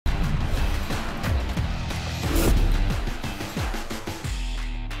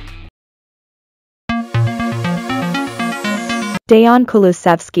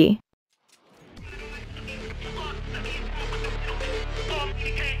𝐤𝐞𝐬𝐞.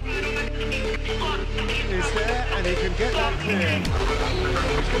 Is there, and he can get that clear. He's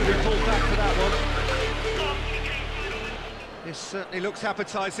going to be pulled back for that one. This certainly looks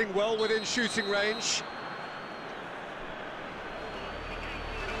appetising, well within shooting range.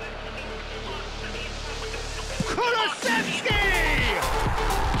 𝐿𝐴𝐶𝐶!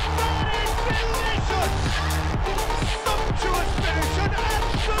 That is delicious! Sumptuous finish, an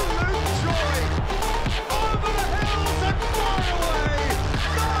absolute joy! Over the hills and far away!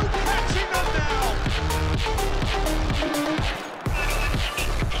 No catching them now!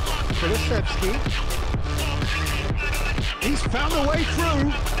 𝐿𝐴𝐶𝐶. He's found a way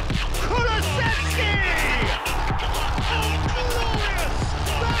through! 𝐿𝐴𝐶𝐶! Oh, glorious!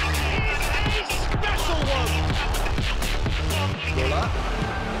 That is a special one! Muller,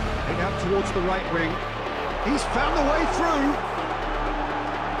 head out towards the right wing. He's found a way through!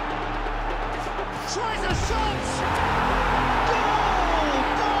 Tries a shot! Goal!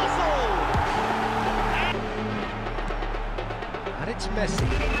 Basel! And it's Messi.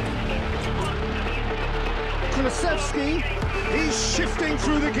 𝐿𝐴𝐶𝐶, he's shifting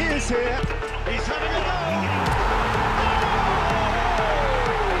through the gears here. He's having a go.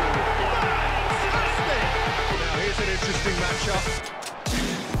 Fantastic! Now here's an interesting matchup.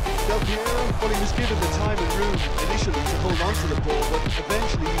 𝐿𝐴𝐶𝐶, well, he was given the time and room initially to hold on to the ball, but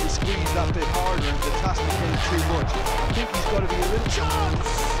eventually he was squeezed that bit harder and the task became too much. I think he's got to be a little... Chance!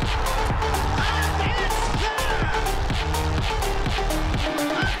 And it's there!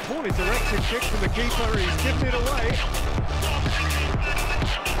 Poorly directed kick from the keeper, he's given it away.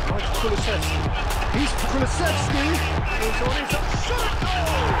 Right, 𝐿𝐴𝐶𝐶. He's 𝐿𝐴𝐶𝐶. He's on his shot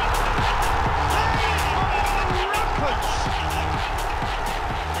goal! They are rampant!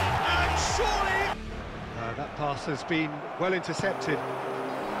 And surely... that pass has been well intercepted.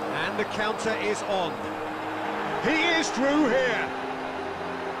 And the counter is on. He is through here!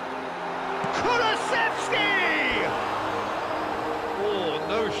 𝐿𝐴𝐶𝐶! Oh,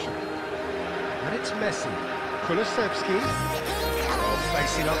 no shot. And it's Messi. 𝐿𝐴𝐶𝐶. Well,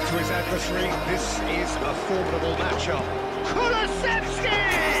 facing up to his adversary, this is a formidable matchup. 𝐿𝐴𝐶𝐶!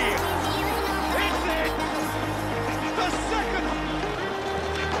 It's it! The second!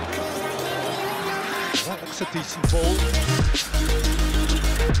 That looks a decent ball.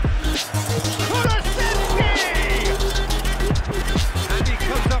 𝐿𝐴𝐶𝐶! And he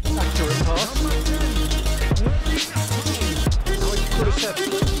comes up. Accurate pass. Now it's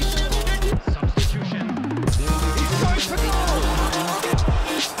𝐿𝐴𝐶𝐶. Substitution. He's going for goal!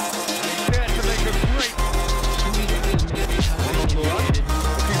 He's there to make a great... On the run,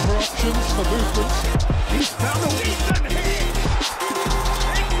 looking for options for movement. He's found a decent hit!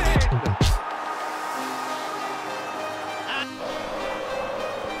 It's in!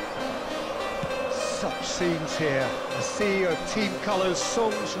 Such scenes here. A sea of team colours,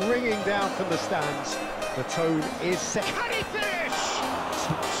 songs ringing down from the stands. The tone is set. Can he finish?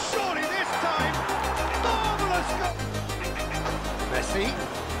 Surely this time! Marvellous goal! Messi.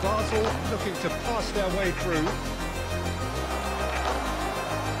 Basel looking to pass their way through.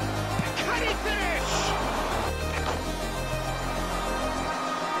 Can he finish?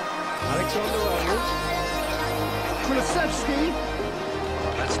 Alexander-Arnold. 𝐿𝐴𝐶𝐶.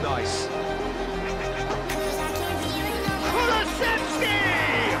 Oh, that's nice.